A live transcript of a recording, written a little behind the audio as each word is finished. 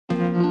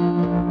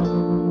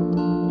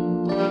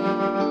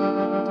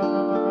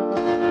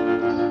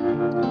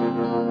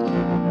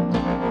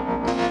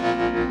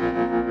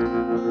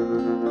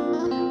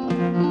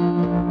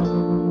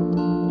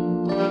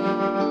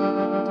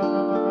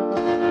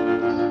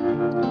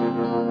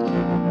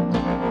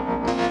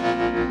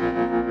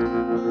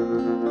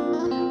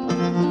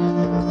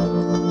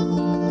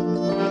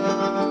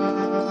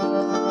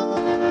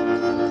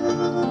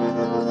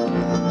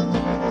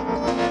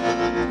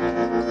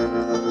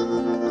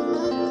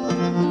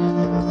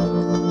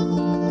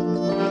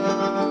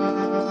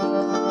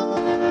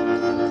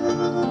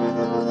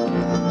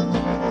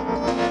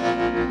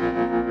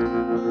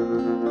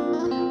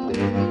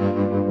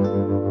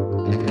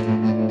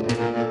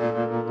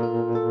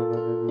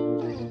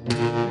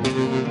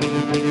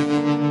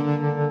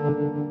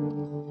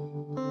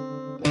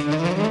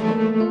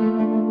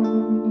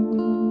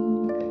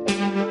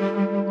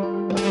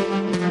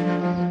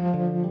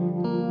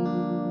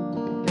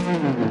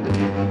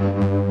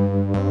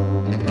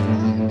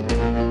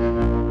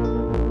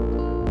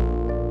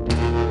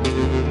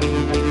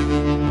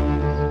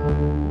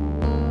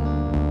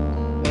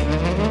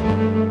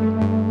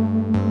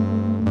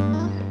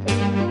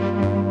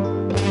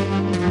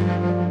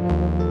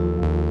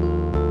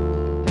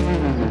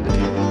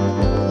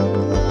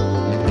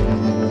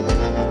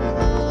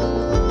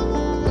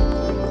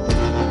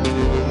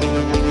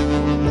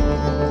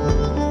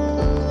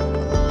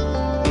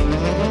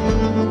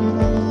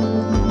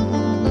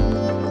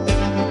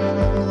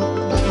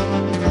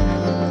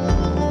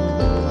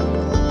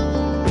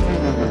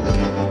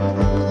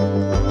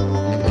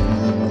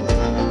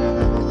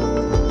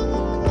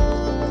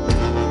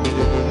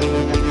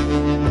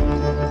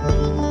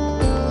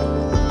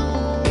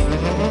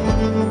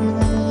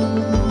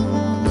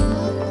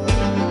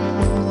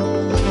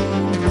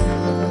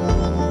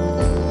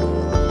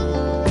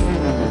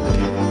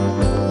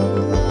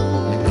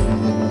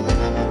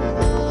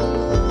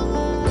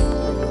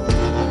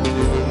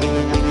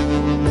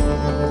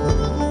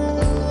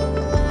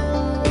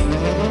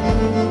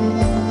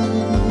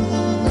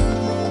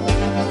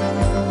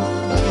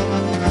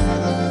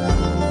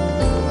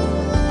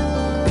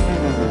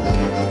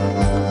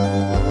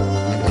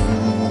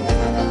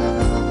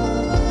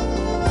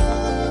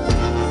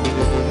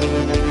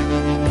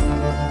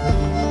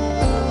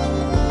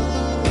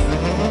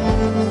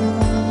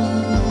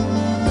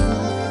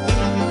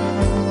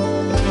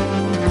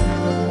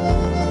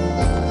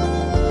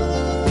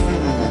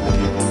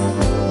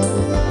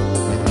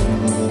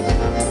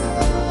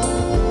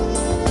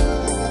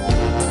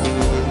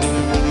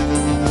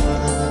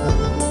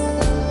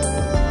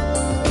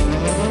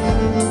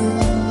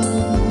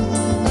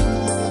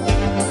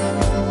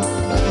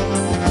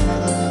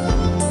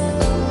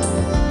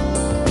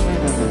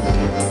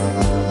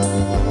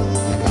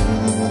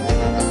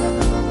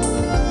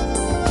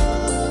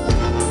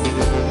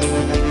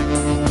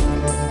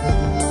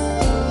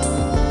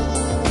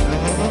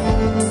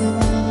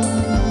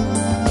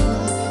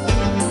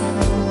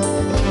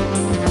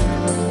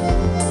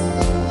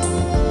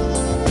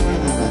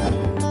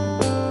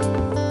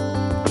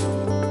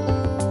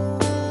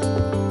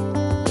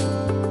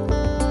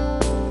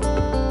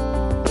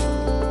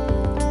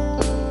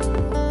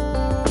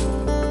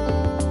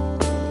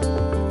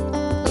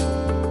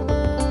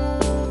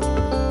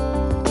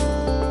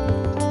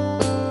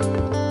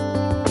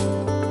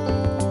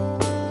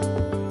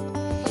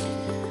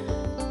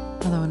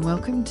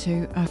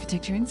to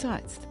Architecture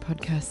Insights, the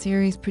podcast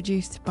series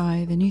produced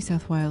by the New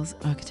South Wales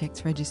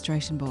Architects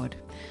Registration Board.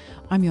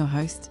 I'm your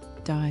host,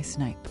 Di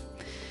Snape.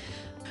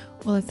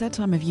 Well, it's that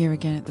time of year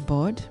again at the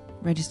board.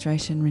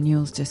 Registration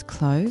renewals just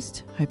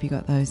closed. Hope you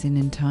got those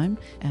in time.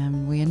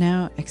 We are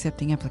now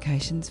accepting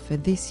applications for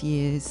this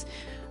year's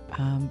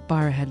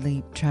Byron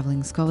Hadley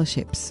Travelling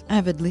Scholarships.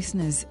 Avid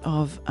listeners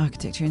of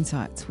Architecture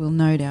Insights will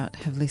no doubt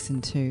have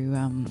listened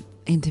to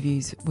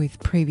interviews with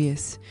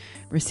previous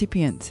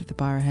recipients of the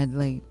Byron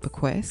Hadley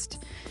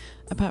bequest.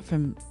 Apart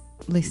from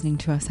listening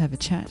to us have a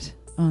chat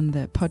on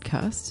the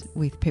podcast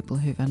with people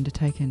who've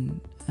undertaken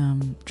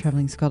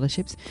travelling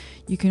scholarships,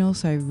 you can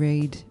also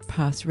read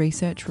past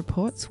research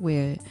reports.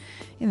 We're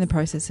in the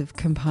process of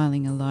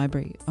compiling a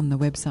library on the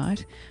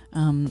website.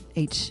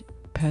 Each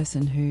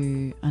person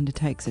who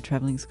undertakes a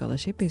travelling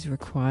scholarship is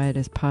required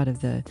as part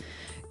of the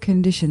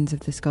conditions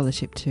of the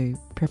scholarship to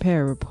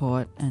prepare a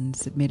report and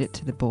submit it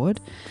to the board.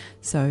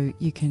 So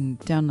you can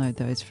download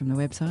those from the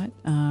website.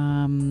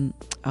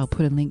 I'll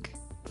put a link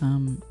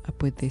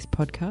up with this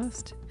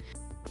podcast.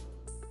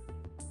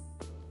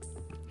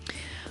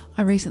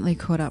 I recently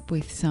caught up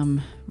with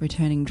some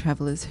returning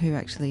travellers who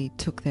actually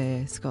took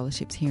their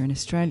scholarships here in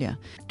Australia,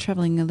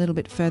 travelling a little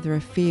bit further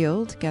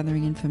afield,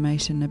 gathering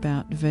information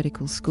about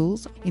vertical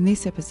schools. In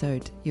this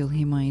episode, you'll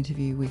hear my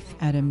interview with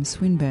Adam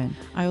Swinburn.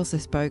 I also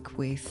spoke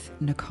with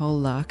Nicole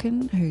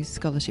Larkin, whose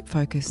scholarship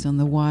focused on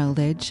the wild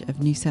edge of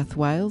New South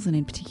Wales and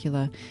in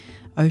particular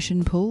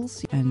ocean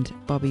pools, and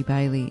Bobby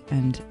Bailey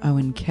and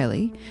Owen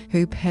Kelly,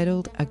 who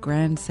pedalled a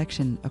grand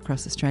section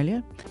across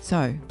Australia.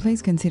 So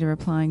please consider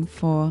applying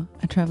for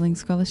a travelling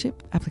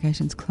scholarship.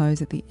 Applications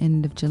close at the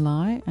end of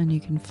July, and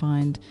you can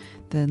find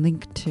the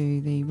link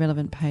to the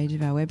relevant page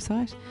of our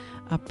website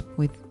up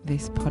with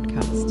this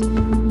podcast.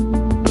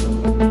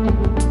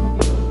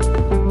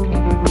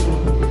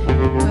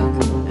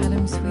 Welcome,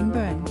 Adam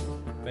Swinburn.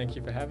 Thank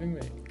you for having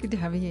me. Good to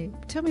have you.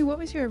 Tell me, what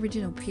was your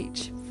original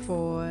pitch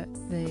for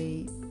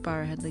the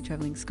Byron Hadley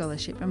Travelling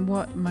Scholarship and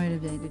what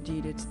motivated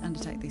you to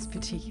undertake this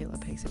particular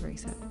piece of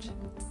research?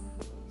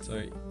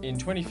 So in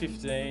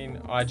 2015,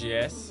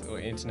 IGS, or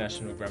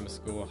International Grammar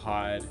School,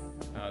 hired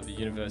the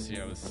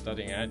university I was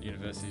studying at,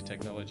 University of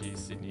Technology,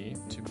 Sydney,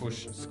 to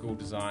push school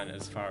design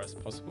as far as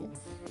possible.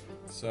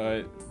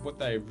 So what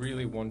they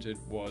really wanted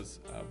was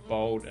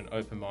bold and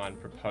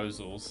open-minded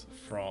proposals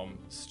from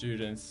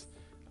students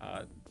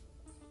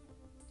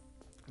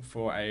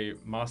for a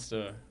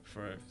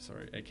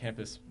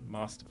campus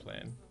master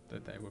plan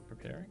that they were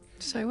preparing.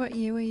 So what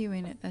year were you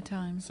in at that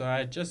time? So I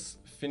had just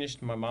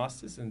finished my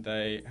master's and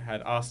they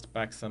had asked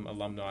back some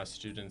alumni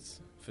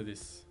students for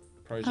this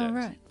project. Oh,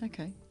 right,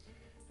 okay.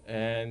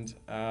 And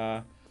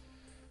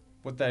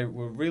what they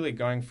were really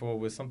going for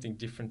was something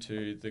different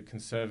to the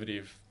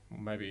conservative,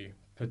 maybe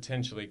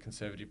potentially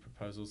conservative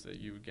proposals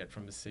that you would get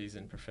from a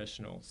seasoned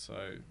professional.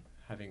 So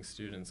having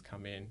students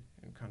come in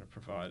and kind of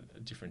provide a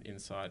different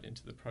insight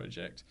into the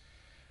project.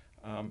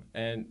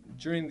 And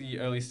during the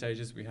early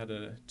stages, we had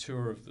a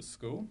tour of the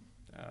school.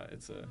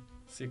 It's a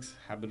 6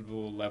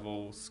 habitable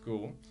level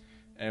school.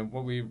 And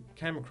what we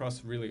came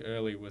across really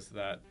early was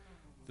that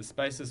the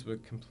spaces were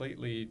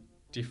completely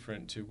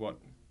different to what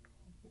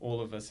all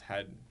of us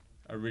had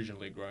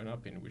originally grown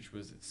up in, which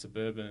was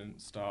suburban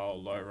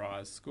style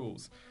low-rise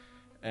schools.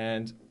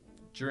 And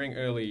during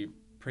early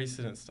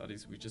precedent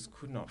studies, we just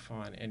could not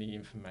find any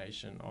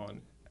information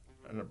on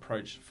an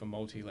approach for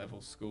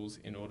multi-level schools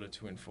in order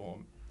to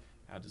inform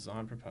our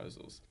design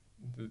proposals.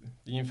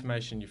 The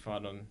information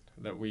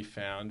that we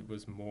found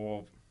was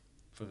more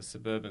for the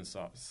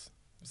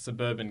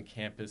suburban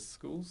campus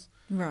schools,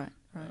 right.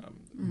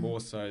 More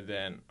so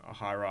than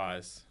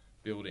high-rise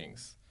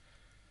buildings.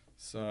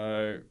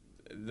 So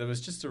there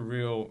was just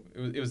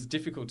it was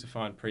difficult to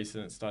find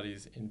precedent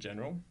studies in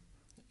general,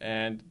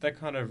 and that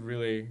kind of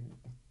really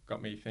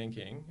got me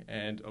thinking.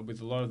 And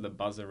with a lot of the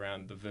buzz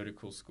around the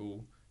vertical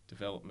school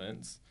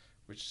developments,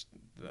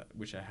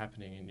 which are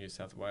happening in New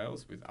South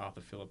Wales, with Arthur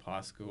Phillip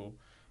High School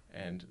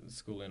and the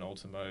school in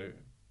Ultimo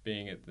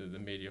being at the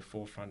media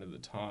forefront at the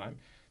time,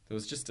 there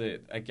was just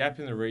a gap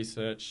in the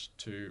research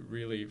to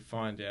really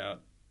find out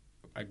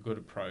a good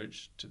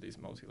approach to these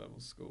multi-level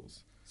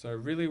schools. So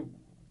really,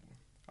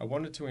 I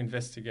wanted to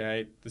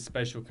investigate the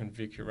spatial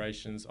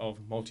configurations of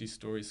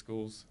multi-storey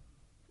schools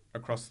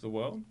across the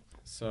world.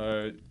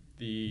 So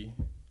the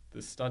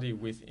study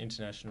with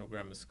International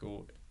Grammar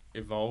School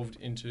evolved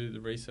into the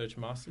research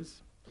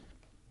masters.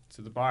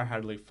 So the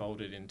Byron-Hadley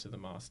folded into the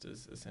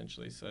masters,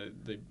 essentially. So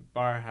the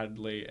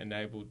Byron-Hadley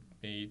enabled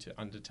me to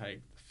undertake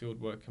the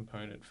fieldwork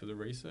component for the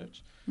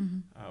research,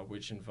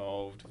 which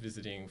involved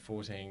visiting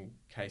 14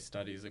 case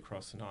studies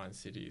across 9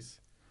 cities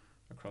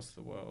across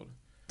the world.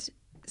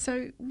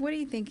 So what do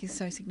you think is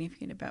so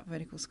significant about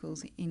vertical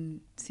schools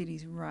in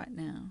cities right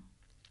now?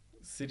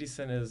 City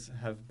centres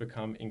have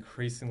become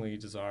increasingly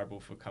desirable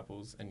for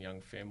couples and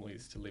young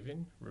families to live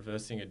in,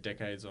 reversing a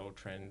decades-old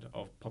trend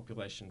of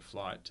population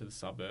flight to the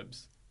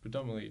suburbs,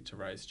 predominantly to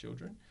raise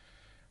children.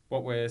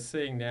 What we're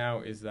seeing now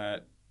is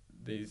that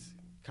these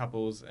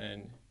couples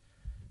and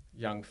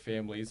young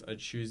families are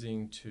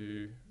choosing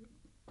to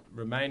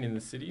remain in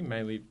the city,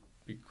 mainly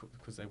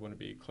because they want to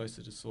be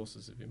closer to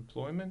sources of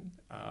employment.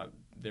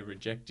 They're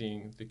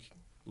rejecting the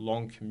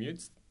long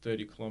commutes,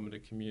 30-kilometre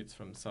commutes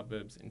from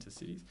suburbs into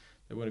cities.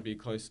 They want to be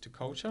close to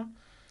culture.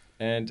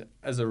 And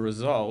as a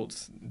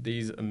result,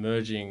 these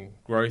emerging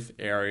growth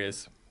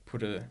areas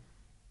put a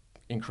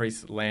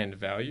increased land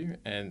value,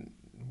 and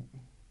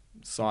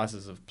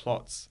sizes of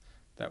plots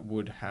that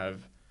would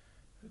have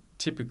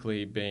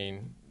typically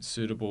been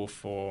suitable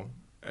for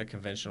a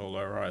conventional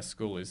low-rise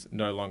school is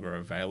no longer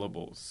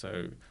available.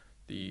 So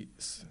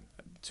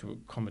to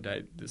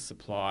accommodate the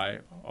supply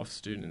of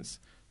students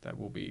that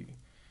will be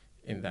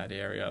in that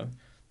area,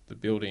 the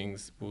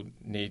buildings will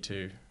need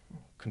to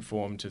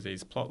conform to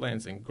these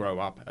plotlands and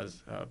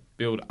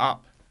build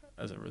up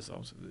as a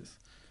result of this.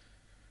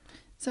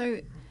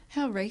 So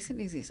how recent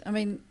is this? I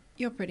mean,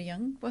 you're pretty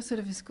young. What sort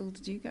of a school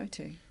did you go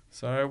to?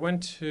 So I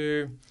went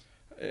to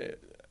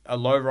a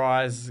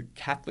low-rise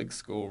Catholic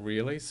school,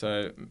 really.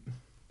 So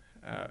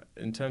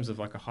in terms of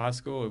like a high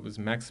school, it was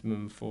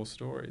maximum 4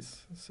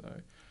 stories.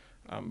 So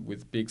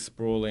with big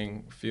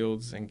sprawling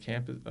fields and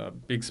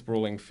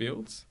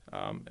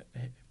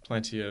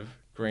plenty of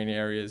green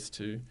areas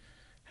to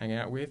hang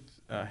out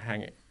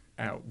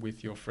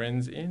with your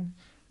friends in,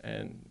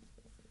 and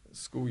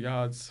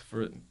schoolyards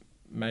for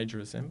major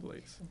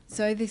assemblies.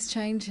 So this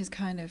change has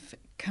kind of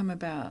come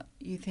about,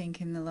 you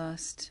think, in the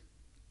last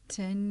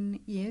 10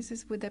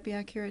 years? Would that be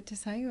accurate to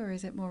say, or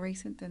is it more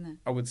recent than that?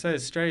 I would say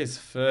Australia's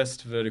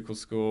first vertical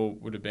school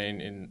would have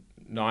been in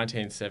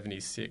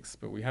 1976,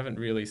 but we haven't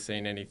really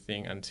seen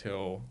anything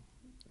until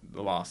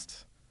the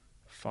last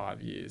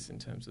 5 years in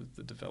terms of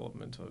the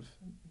development of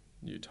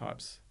new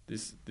types,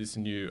 this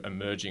new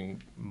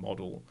emerging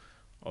model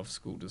of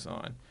school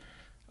design.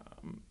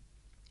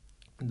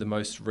 The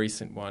most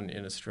recent one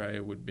in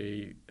Australia would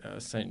be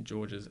St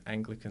George's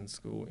Anglican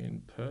School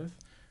in Perth,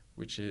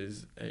 which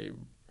is a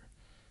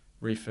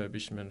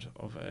refurbishment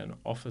of an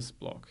office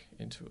block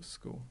into a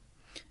school.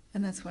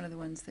 And that's one of the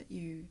ones that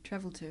you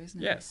travel to, isn't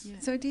it? Yes. Yeah.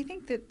 So do you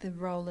think that the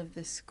role of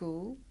the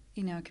school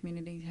in our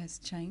community has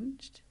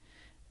changed?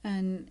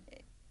 And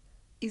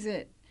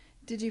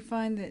did you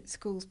find that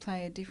schools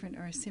play a different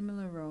or a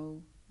similar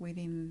role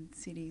within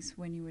cities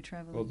when you were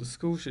travelling? Well, the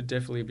school should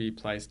definitely be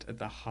placed at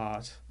the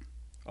heart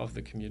of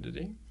the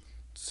community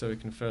so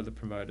it can further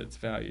promote its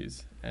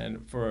values.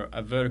 And for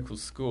a vertical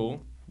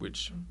school,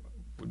 which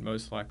would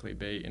most likely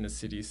be in a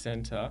city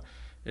centre,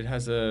 it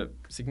has a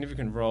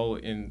significant role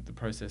in the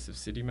process of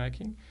city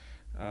making.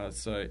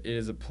 So it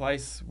is a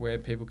place where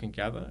people can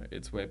gather.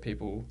 It's where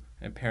people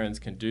and parents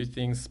can do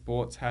things,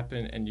 sports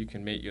happen, and you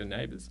can meet your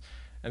neighbours.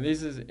 And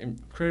this is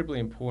incredibly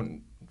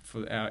important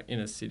for our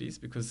inner cities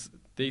because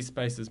these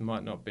spaces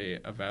might not be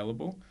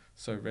available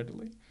so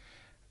readily.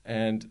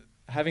 And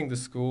having the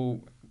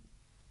school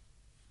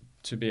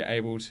to be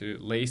able to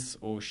lease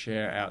or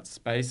share out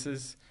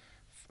spaces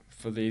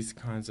for these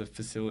kinds of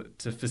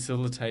to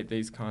facilitate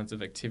these kinds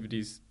of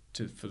activities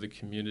for the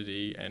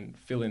community and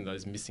fill in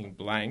those missing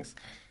blanks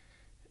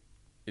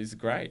is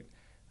great.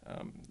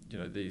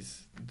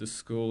 The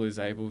school is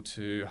able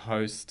to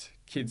host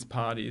kids'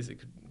 parties. It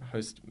could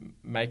host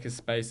maker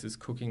spaces,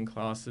 cooking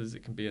classes.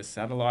 It can be a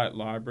satellite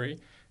library.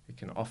 It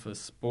can offer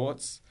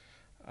sports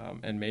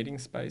and meeting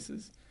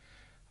spaces.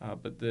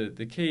 But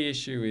the key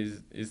issue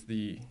is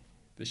the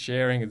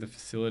sharing of the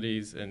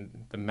facilities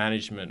and the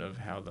management of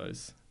how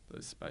those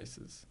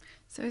spaces.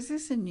 So is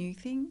this a new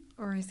thing,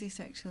 or is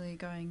this actually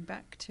going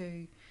back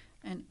to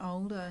an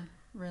older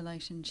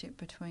relationship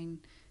between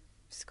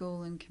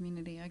school and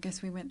community? I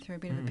guess we went through a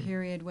bit of a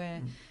period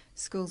where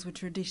schools were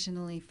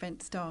traditionally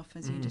fenced off,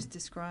 as you just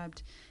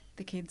described.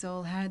 The kids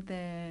all had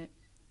their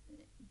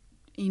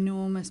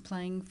enormous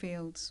playing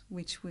fields,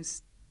 which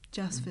was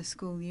just for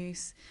school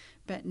use,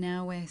 but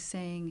now we're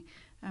seeing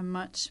a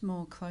much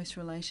more close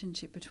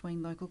relationship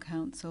between local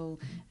council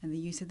and the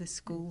use of the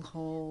school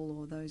hall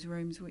or those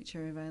rooms which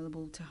are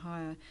available to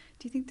hire.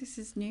 Do you think this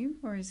is new,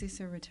 or is this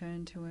a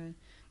return to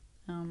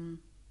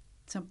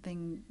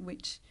something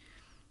which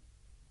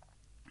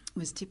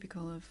was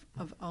typical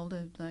of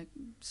older, like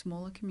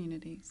smaller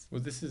communities?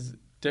 Well, this is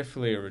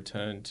definitely a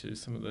return to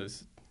some of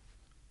those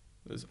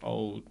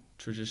old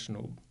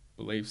traditional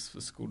beliefs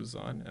for school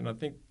design. And I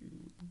think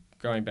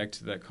going back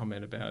to that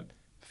comment about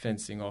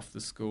fencing off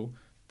the school,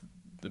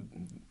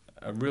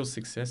 a real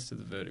success to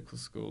the vertical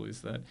school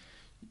is that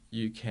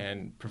you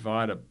can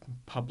provide a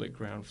public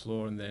ground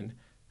floor and then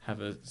have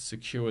a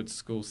secured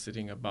school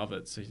sitting above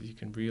it, so you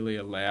can really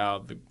allow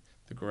the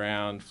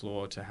ground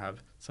floor to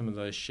have some of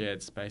those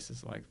shared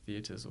spaces like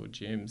theatres or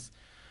gyms,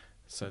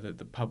 so that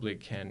the public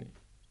can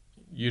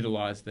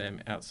utilise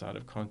them outside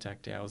of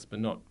contact hours but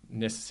not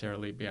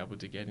necessarily be able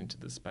to get into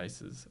the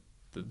spaces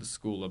the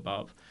school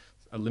above,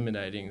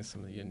 eliminating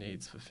some of your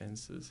needs for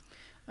fences.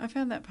 I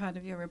found that part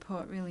of your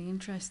report really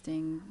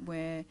interesting,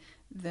 where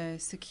the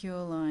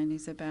secure line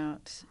is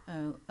about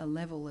a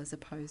level as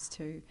opposed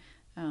to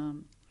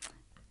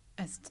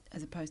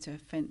as opposed to a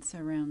fence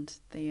around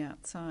the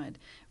outside.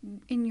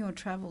 In your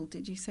travel,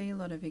 did you see a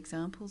lot of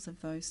examples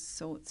of those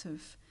sorts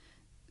of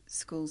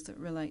schools that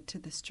relate to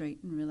the street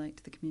and relate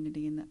to the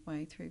community in that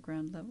way through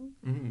ground level?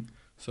 Mm-hmm.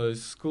 So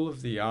School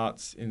of the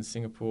Arts in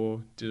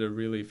Singapore did a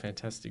really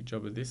fantastic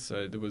job of this.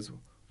 So there was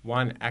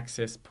one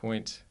access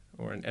point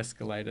or an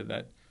escalator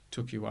that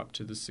took you up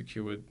to the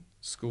secured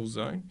school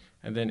zone,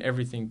 and then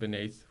everything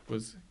beneath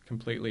was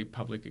completely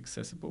public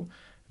accessible.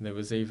 And there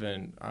was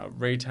even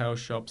retail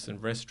shops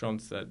and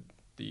restaurants that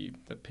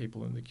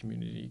people in the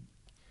community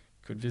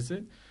could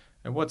visit.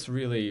 And what's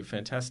really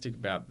fantastic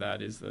about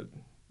that is that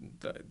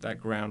that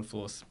ground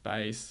floor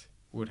space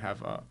would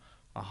have a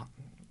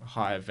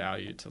higher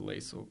value to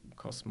lease or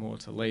cost more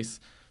to lease.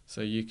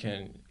 So you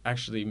can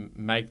actually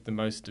make the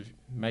most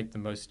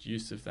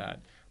use of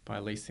that by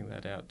leasing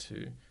that out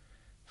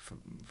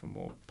for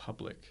more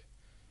public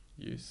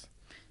use.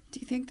 Do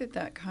you think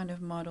that kind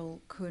of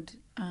model could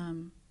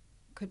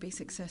be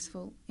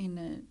successful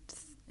in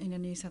a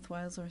New South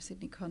Wales or a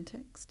Sydney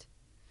context?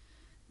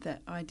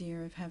 That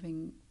idea of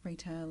having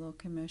retail or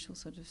commercial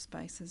sort of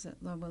spaces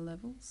at lower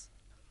levels?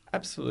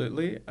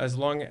 Absolutely, as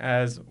long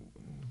as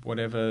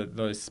whatever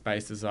those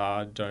spaces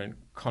are don't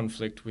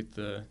conflict with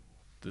the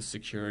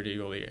security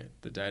or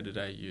the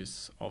day-to-day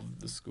use of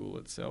the school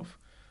itself.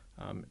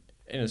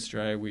 In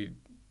Australia,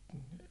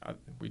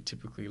 we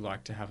typically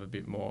like to have a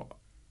bit more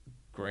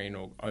green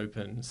or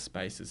open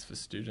spaces for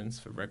students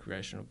for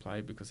recreational play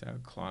because our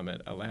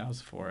climate allows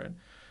for it.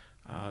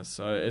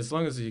 So as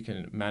long as you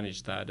can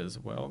manage that as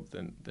well,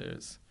 then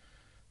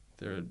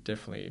there are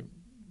definitely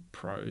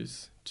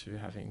pros to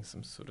having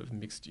some sort of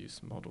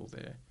mixed-use model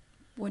there.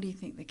 What do you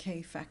think the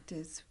key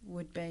factors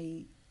would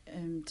be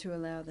to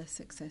allow the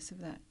success of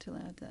that, to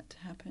allow that to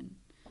happen?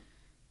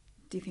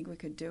 Do you think we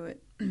could do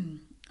it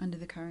under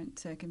the current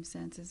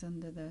circumstances,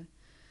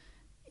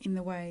 in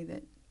the way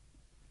that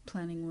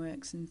planning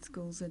works and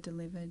schools are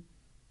delivered?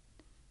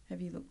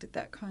 Have you looked at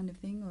that kind of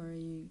thing, or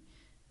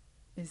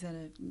is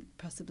that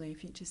possibly a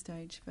future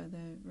stage for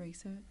the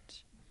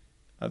research?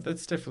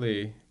 That's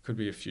definitely could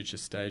be a future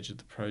stage of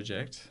the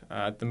project.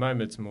 At the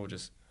moment, it's more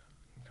just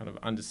kind of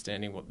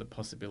understanding what the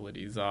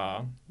possibilities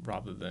are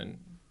rather than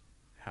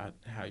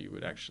how you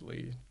would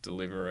actually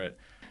deliver it.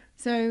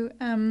 So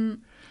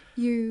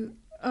you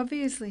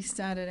obviously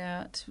started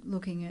out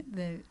looking at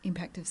the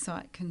impact of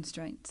site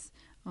constraints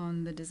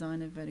on the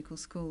design of vertical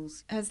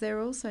schools. Has there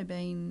also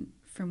been,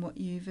 from what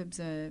you've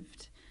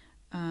observed,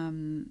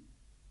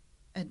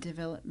 a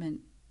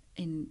development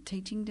in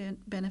teaching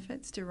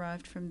benefits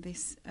derived from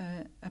this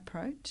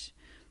approach?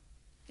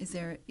 Is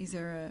there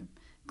a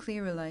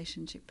clear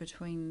relationship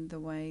between the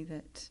way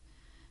that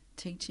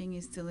teaching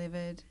is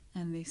delivered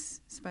and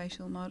this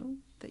spatial model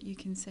that you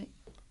can see?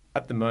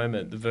 At the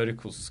moment, the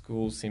vertical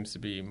school seems to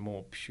be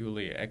more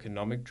purely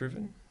economic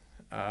driven.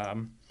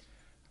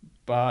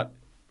 But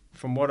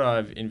from what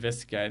I've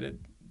investigated,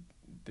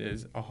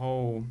 there's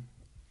all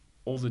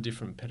the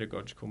different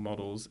pedagogical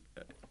models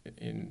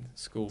in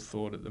school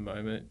thought at the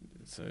moment.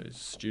 So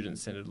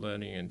student-centred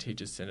learning and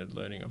teacher-centred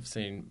learning, I've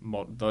seen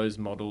those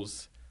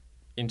models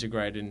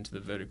integrated into the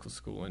vertical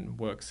school and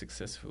work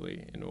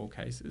successfully in all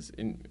cases.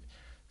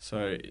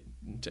 So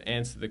to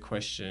answer the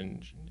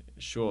question,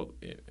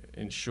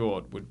 in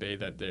short, would be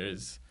that there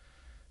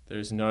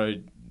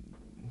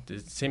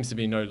seems to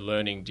be no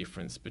learning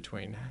difference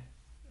between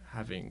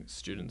having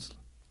students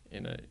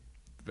in a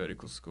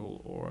vertical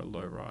school or a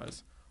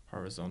low-rise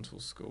horizontal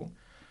school.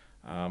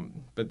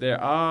 But there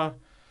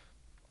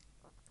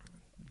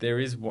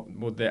is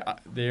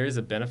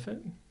a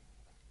benefit.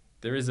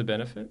 There is a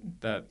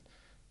benefit that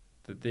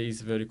these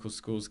vertical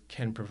schools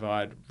can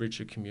provide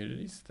richer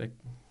communities,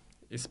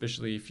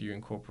 especially if you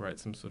incorporate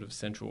some sort of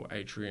central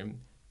atrium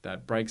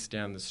that breaks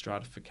down the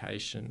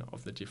stratification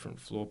of the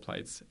different floor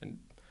plates and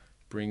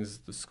brings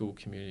the school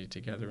community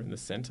together in the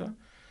centre.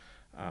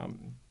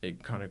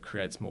 It kind of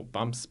creates more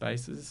bump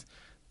spaces,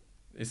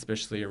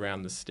 especially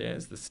around the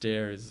stairs. The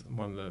stair is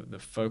one of the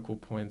focal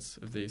points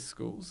of these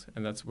schools,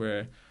 and that's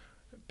where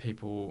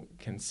people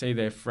can see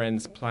their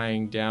friends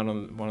playing down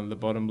on one of the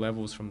bottom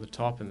levels from the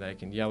top, and they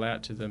can yell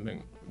out to them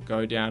and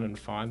go down and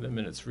find them.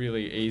 And it's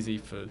really easy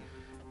for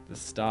the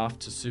staff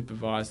to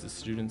supervise the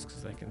students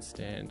because they can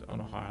stand on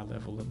a higher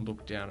level and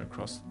look down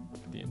across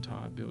the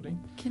entire building.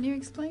 Can you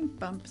explain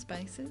bump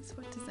spaces?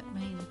 What does that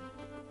mean?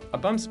 A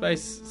bump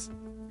space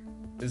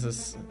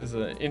is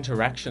an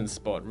interaction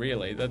spot,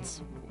 really.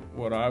 That's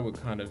what I would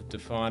kind of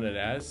define it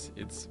as.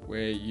 It's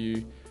where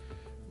you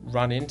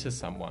run into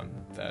someone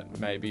that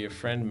may be a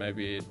friend,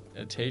 maybe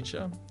a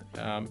teacher,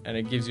 and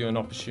it gives you an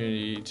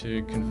opportunity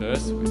to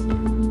converse with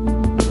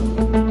them.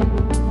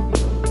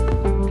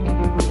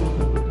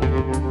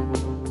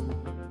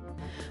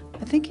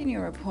 I think in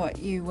your report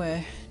you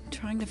were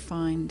trying to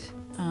find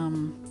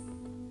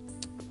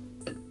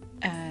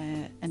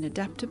an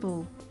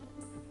adaptable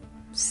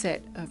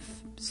set of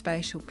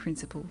spatial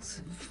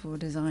principles for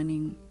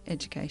designing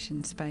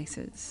education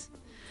spaces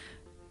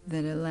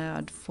that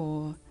allowed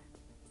for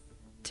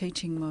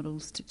teaching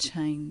models to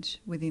change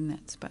within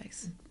that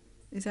space.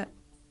 Is that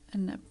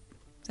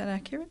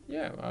accurate?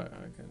 Yeah, I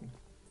can.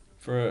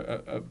 For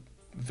a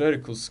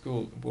vertical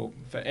school, well,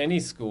 for any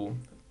school,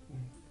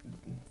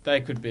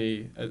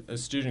 a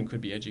student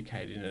could be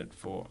educated in it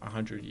for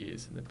 100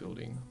 years and the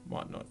building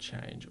might not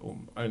change or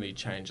only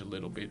change a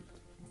little bit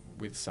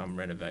with some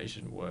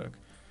renovation work.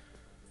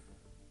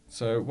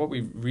 So what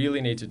we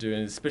really need to do,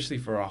 and especially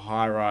for a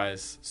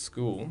high-rise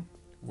school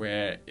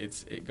where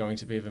it's going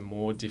to be even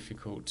more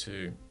difficult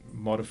to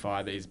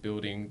modify these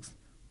buildings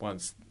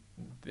once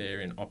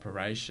they're in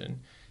operation,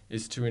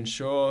 is to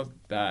ensure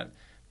that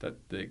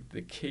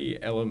the key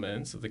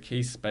elements or the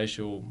key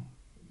spatial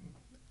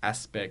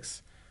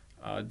aspects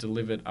are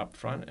delivered up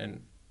front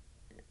and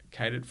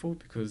catered for,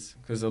 because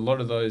a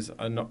lot of those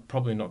are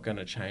probably not going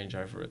to change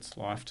over its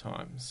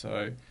lifetime.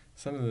 So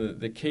some of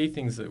the key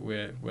things that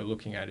we're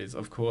looking at is,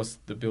 of course,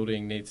 the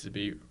building needs to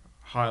be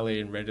highly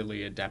and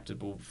readily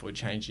adaptable for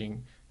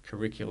changing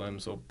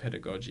curriculums or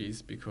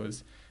pedagogies,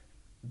 because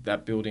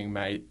that building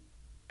may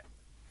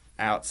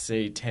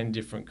outsee 10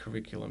 different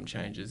curriculum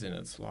changes in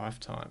its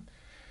lifetime.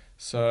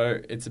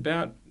 So it's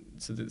about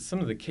some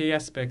of the key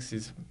aspects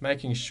is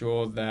making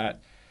sure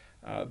that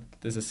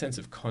there's a sense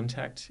of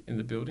contact in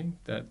the building,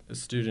 that a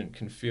student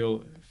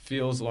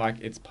feels like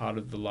it's part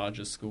of the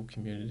larger school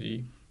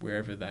community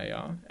wherever they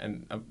are,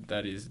 and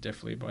that is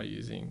definitely by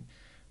using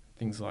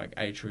things like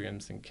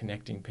atriums and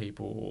connecting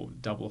people, or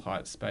double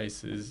height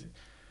spaces,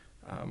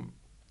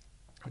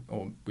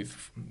 or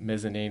with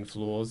mezzanine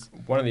floors.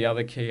 One of the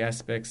other key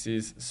aspects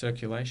is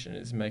circulation,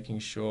 is making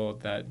sure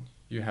that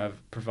you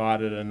have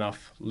provided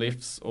enough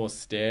lifts or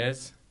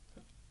stairs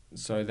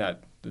so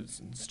that the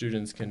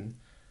students can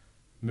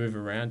move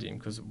around in,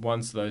 because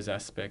once those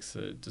aspects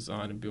are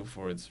designed and built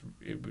for it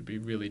would be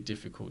really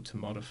difficult to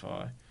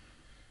modify.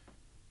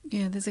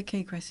 Yeah, there's a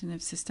key question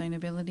of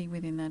sustainability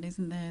within that,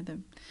 isn't there?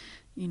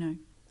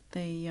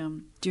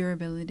 The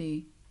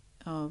durability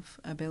of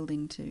a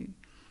building to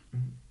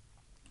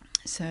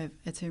serve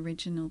its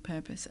original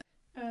purpose.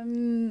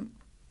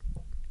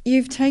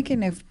 You've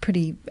taken a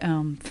pretty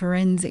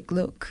forensic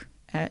look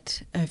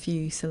at a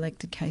few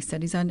selected case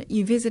studies. And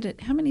you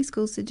visited, how many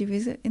schools did you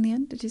visit in the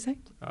end, did you say?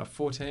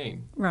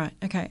 14. Right,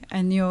 okay.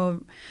 And your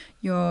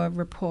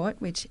report,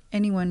 which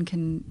anyone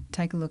can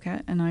take a look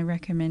at, and I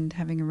recommend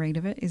having a read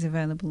of it, is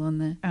available on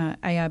the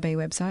ARB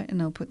website,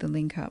 and I'll put the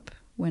link up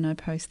when I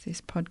post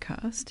this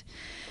podcast.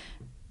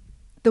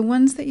 The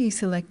ones that you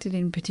selected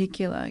in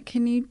particular,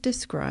 can you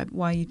describe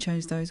why you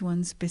chose those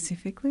ones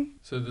specifically?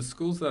 So the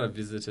schools that I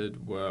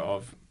visited were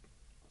of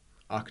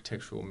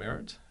architectural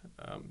merit.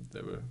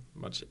 They were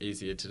much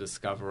easier to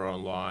discover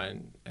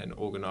online and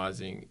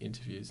organising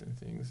interviews and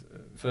things.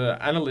 For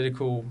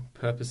analytical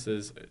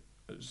purposes,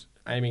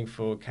 aiming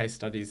for case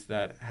studies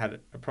that had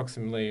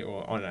approximately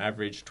or on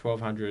average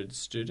 1,200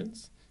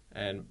 students,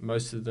 and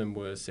most of them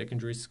were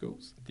secondary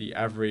schools. The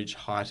average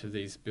height of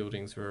these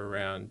buildings were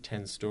around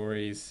 10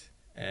 stories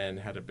and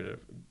had a bit of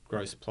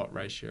gross plot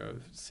ratio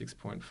of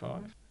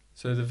 6.5.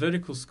 So the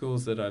vertical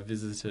schools that I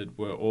visited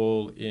were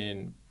all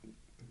in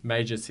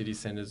major city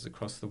centres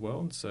across the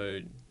world, so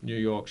New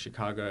York,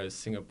 Chicago,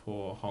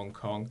 Singapore, Hong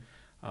Kong,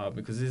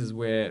 because this is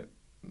where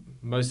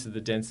most of the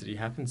density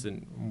happens,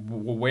 and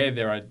where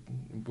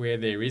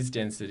there is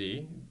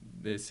density,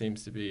 there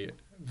seems to be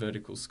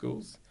vertical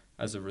schools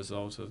as a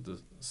result of the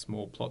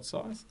small plot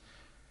size.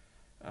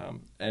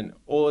 And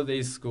all of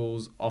these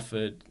schools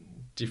offered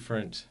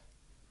different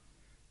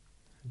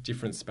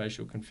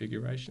spatial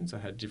configurations. I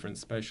had different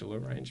spatial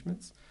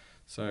arrangements.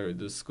 So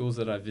the schools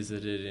that I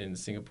visited in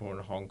Singapore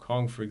and Hong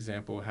Kong, for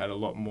example, had a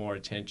lot more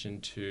attention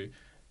to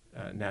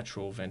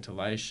natural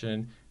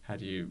ventilation. How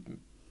do you,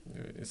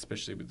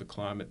 especially with the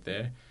climate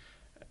there,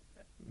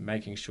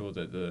 making sure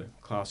that the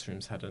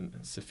classrooms had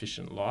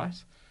sufficient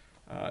light.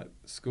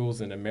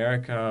 Schools in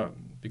America,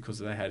 because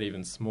they had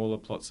even smaller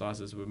plot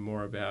sizes, were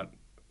more about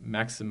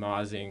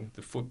maximising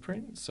the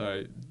footprint.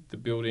 So the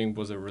building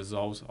was a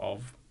result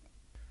of,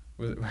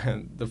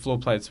 the floor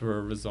plates were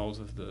a result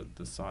of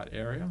the site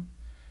area.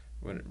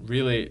 When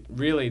really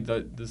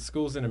the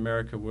schools in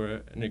America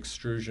were an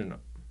extrusion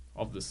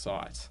of the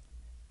site.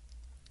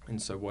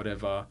 And so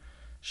whatever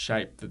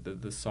shape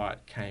that the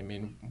site came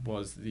in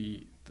was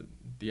the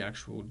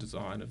actual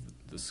design of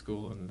the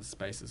school, and the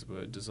spaces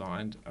were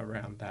designed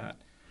around that.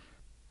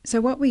 So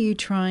what were you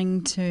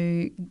trying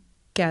to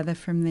gather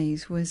from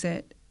these? Was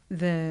it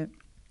the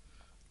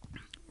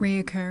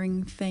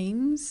reoccurring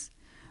themes,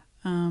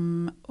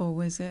 or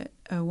was it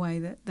a way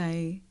that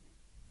they...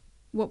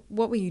 What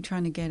were you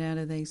trying to get out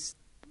of these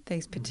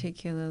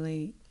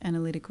particularly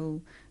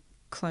analytical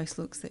close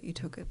looks that you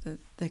took at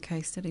the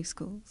case study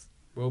schools?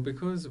 Well,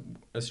 because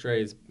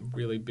Australia is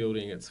really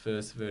building its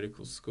first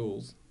vertical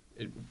schools,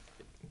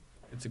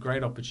 it's a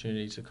great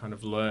opportunity to kind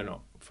of learn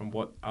from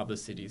what other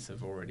cities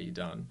have already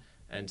done,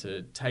 and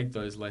to take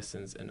those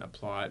lessons and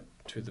apply it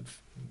to the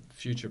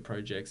future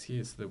projects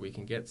here, so that we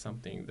can get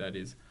something that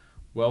is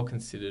well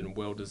considered and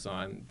well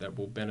designed, that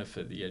will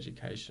benefit the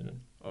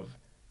education of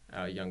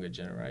our younger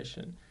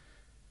generation.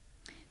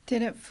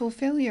 Did it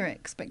fulfil your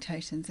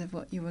expectations of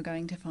what you were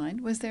going to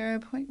find? Was there a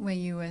point where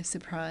you were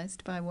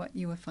surprised by what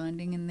you were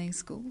finding in these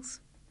schools?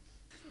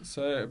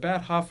 So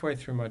about halfway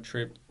through my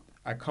trip,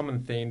 a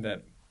common theme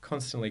that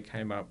constantly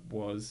came up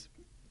was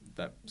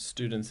that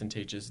students and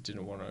teachers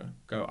didn't want to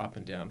go up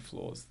and down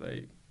floors.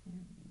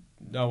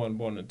 No one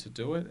wanted to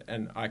do it,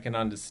 and I can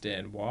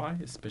understand why,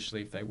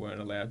 especially if they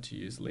weren't allowed to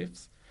use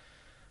lifts.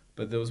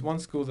 But there was one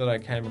school that I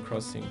came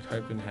across in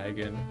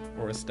Copenhagen,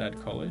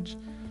 Orested College,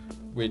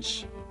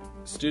 which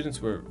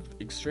students were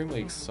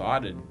extremely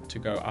excited to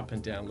go up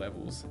and down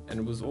levels, and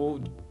it was all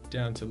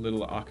down to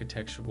little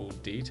architectural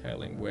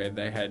detailing where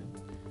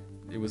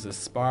it was a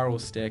spiral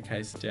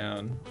staircase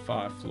down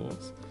 5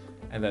 floors,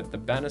 and that the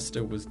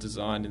banister was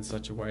designed in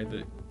such a way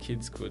that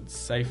kids could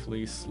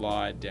safely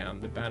slide down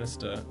the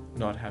banister,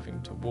 not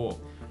having to walk.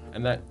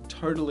 And that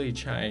totally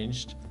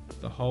changed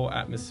the whole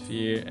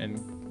atmosphere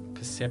and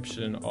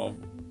perception of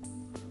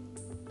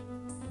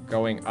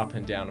going up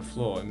and down a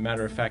floor. As a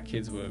matter of fact,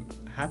 kids were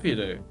happy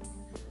to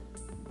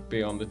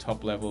be on the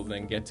top level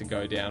than get to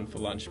go down for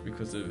lunch,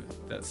 because of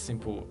that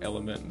simple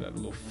element, that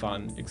little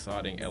fun,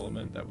 exciting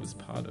element that was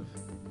part of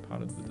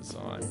the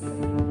design.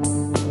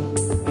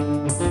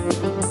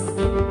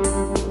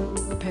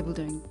 People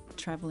doing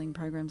travelling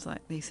programs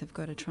like this have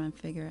got to try and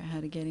figure out how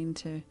to get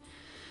into,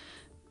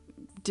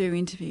 do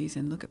interviews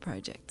and look at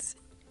projects.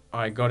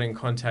 I got in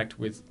contact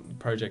with the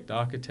project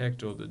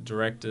architect or the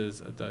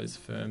directors at those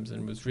firms,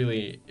 and was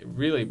really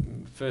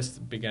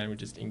first began with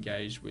just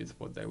engaged with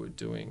what they were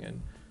doing,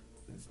 and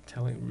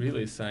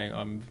saying,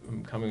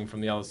 I'm coming from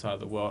the other side of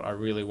the world, I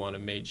really want to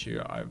meet you,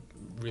 I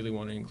really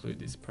want to include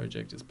this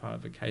project as part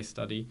of a case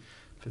study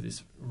for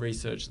this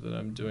research that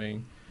I'm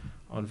doing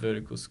on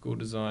vertical school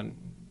design.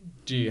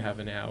 Do you have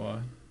an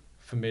hour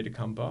for me to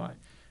come by?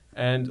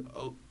 And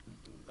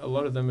a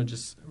lot of them are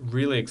just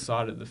really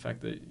excited, the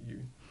fact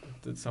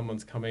that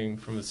someone's coming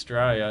from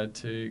Australia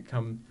to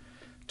come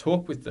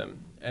talk with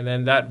them. And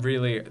then that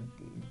really,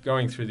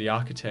 going through the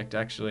architect,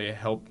 actually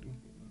helped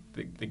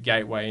the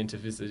gateway into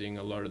visiting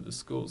a lot of the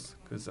schools,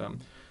 because a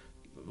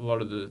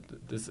lot of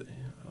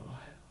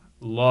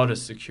lot of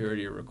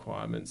security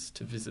requirements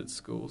to visit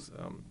schools,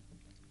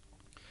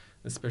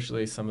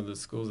 especially some of the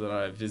schools that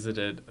I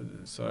visited.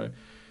 So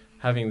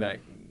having that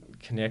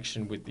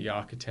connection with the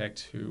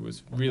architect who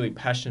was really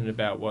passionate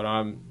about what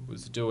I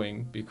was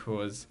doing,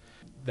 because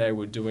they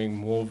were doing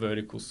more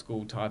vertical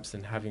school types,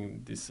 and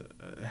having this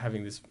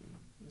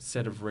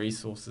set of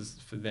resources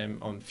for them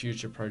on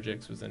future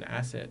projects was an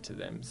asset to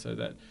them. So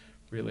that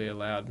really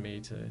allowed me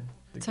to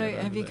So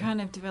have you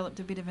kind of developed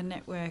a bit of a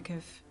network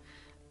of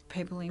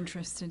people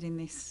interested in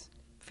this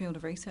field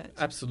of research?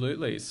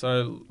 Absolutely.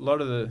 So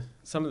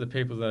some of the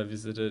people that I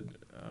visited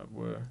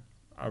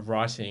are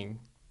writing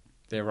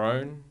their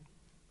own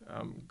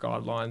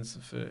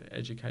guidelines for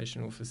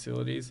educational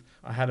facilities.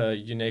 I had a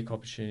unique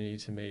opportunity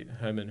to meet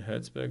Herman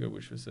Hertzberger,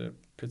 which was a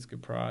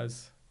Pritzker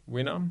Prize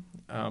winner.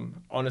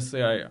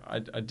 Honestly, I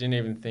didn't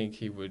even think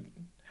he would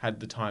had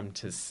the time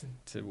to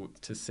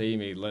see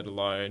me, let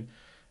alone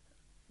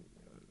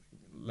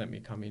let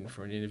me come in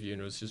for an interview.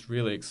 And it was just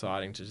really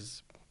exciting to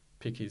just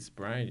pick his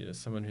brain.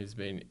 Someone who's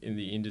been in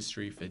the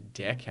industry for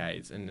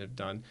decades and have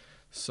done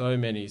so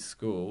many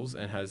schools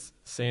and has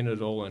seen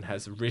it all and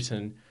has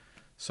written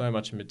so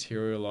much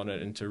material on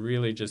it, and to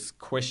really just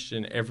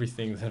question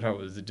everything that I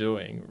was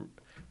doing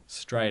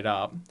straight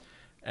up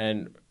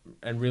and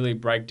really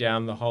break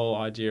down the whole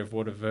idea of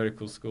what a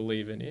vertical school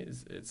even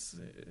is. It's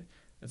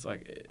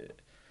like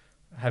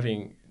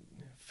having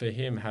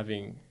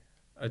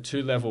a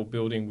 2-level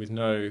building with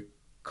no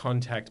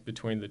contact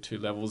between the 2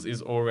 levels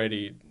is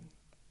already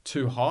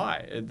too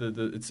high.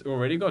 It's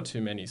already got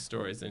too many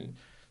stories, and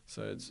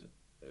so it's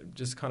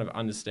just kind of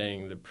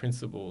understanding the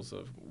principles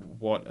of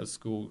what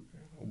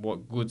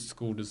good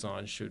school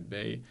design should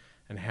be,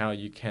 and how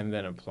you can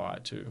then apply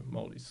it to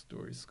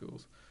multi-story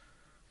schools.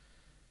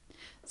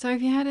 So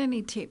have you had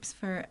any tips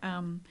for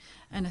an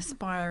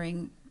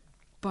aspiring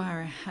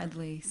Byron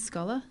Hadley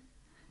scholar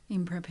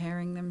in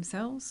preparing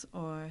themselves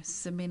or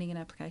submitting an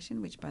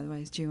application, which, by the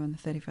way, is due on the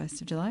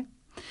 31st of July?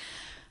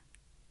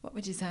 What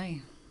would you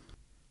say?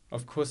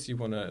 Of course, you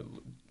want to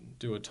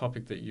do a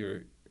topic that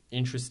you're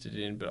interested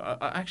in, but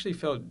I actually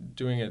felt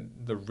doing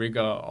it, the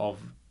rigour of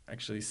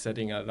actually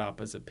setting it up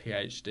as a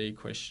PhD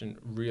question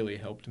really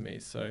helped me.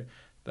 So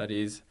that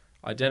is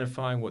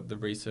identifying what the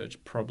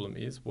research problem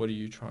is. What are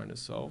you trying to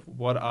solve?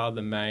 What are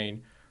the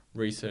main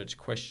research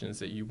questions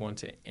that you want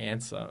to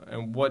answer?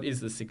 And what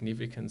is the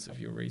significance of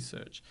your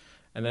research?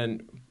 And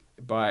then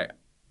by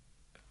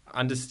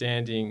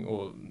understanding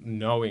or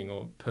knowing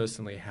or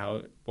personally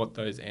what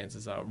those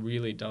answers are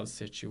really does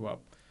set you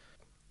up.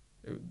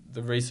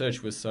 The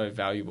research was so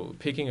valuable.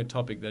 Picking a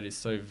topic that is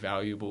so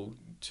valuable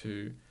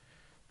to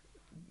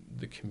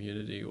the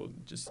community, or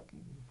just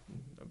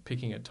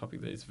picking a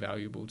topic that is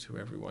valuable to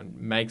everyone,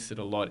 makes it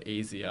a lot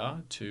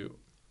easier to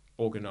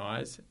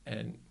organise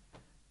and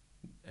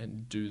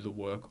do the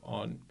work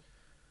on.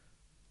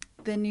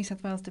 The New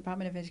South Wales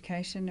Department of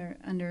Education are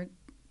under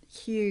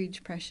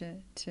huge pressure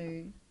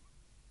to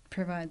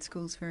provide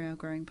schools for our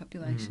growing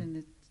population.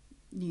 The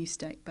new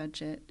state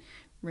budget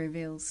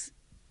reveals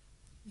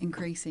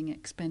increasing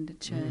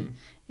expenditure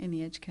in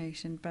the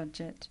education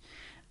budget.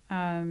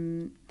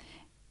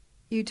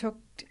 You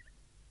talked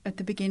at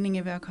the beginning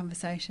of our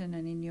conversation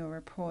and in your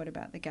report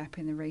about the gap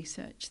in the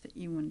research that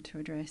you want to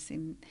address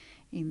in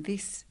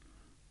this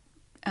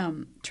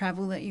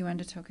travel that you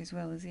undertook, as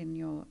well as in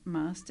your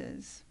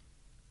masters.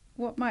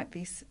 What might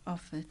this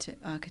offer to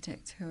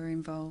architects who are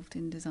involved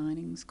in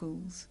designing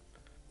schools?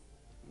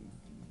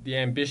 The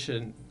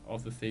ambition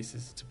of the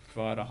thesis is to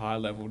provide a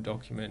high-level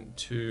document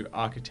to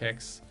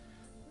architects,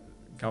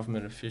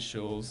 government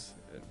officials,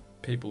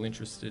 people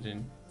interested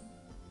in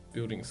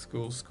building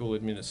schools, school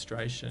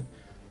administration,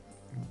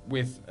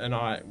 with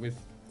a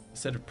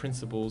set of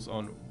principles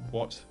on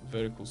what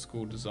vertical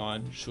school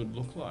design should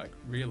look like,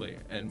 really,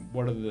 and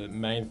what are the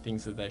main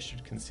things that they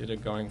should consider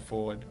going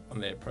forward on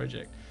their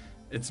project.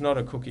 It's not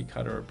a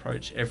cookie-cutter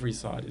approach. Every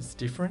site is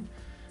different,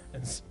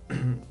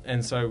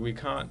 and so we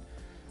can't.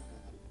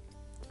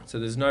 So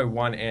there's no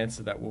one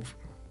answer that will.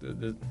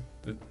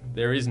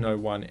 There is no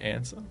one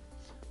answer,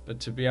 but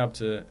to be able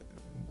to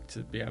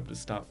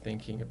start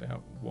thinking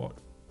about what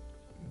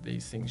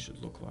these things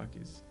should look like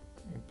is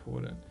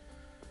important.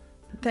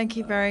 Thank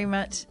you very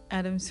much,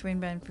 Adam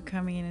Swinburn, for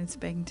coming in and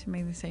speaking to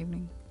me this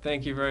evening.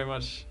 Thank you very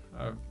much.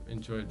 I've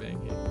enjoyed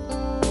being here.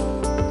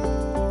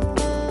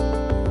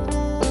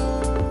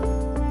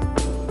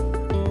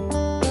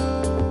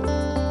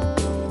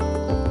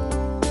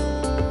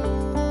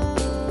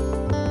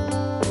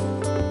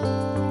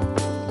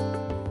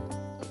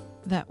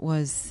 That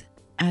was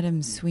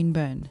Adam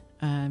Swinburn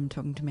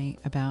talking to me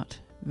about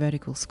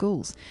vertical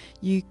schools.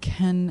 You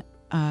can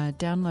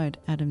download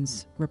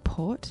Adam's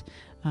report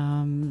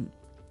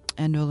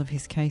and all of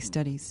his case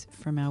studies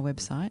from our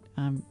website.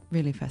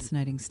 Really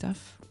fascinating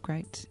stuff.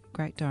 Great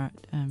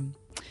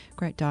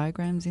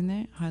diagrams in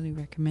there. Highly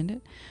recommend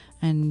it.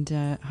 And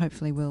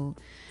hopefully we'll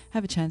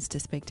have a chance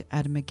to speak to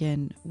Adam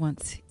again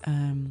once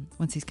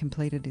he's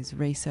completed his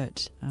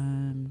research.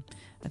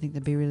 I think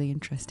that'd be really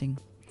interesting.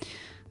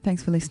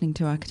 Thanks for listening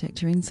to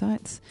Architecture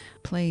Insights.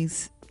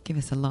 Please give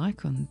us a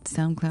like on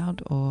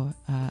SoundCloud or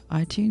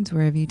iTunes,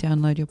 wherever you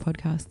download your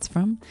podcasts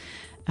from.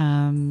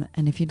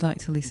 And if you'd like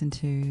to listen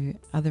to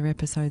other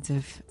episodes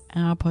of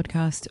our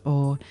podcast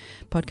or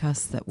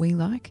podcasts that we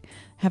like,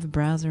 have a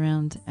browse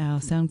around our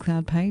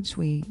SoundCloud page.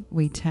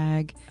 We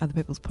tag other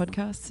people's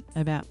podcasts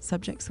about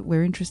subjects that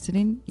we're interested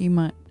in. You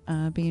might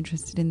be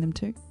interested in them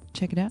too.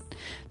 Check it out.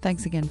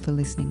 Thanks again for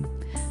listening.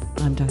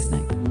 I'm Di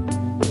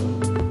Snape.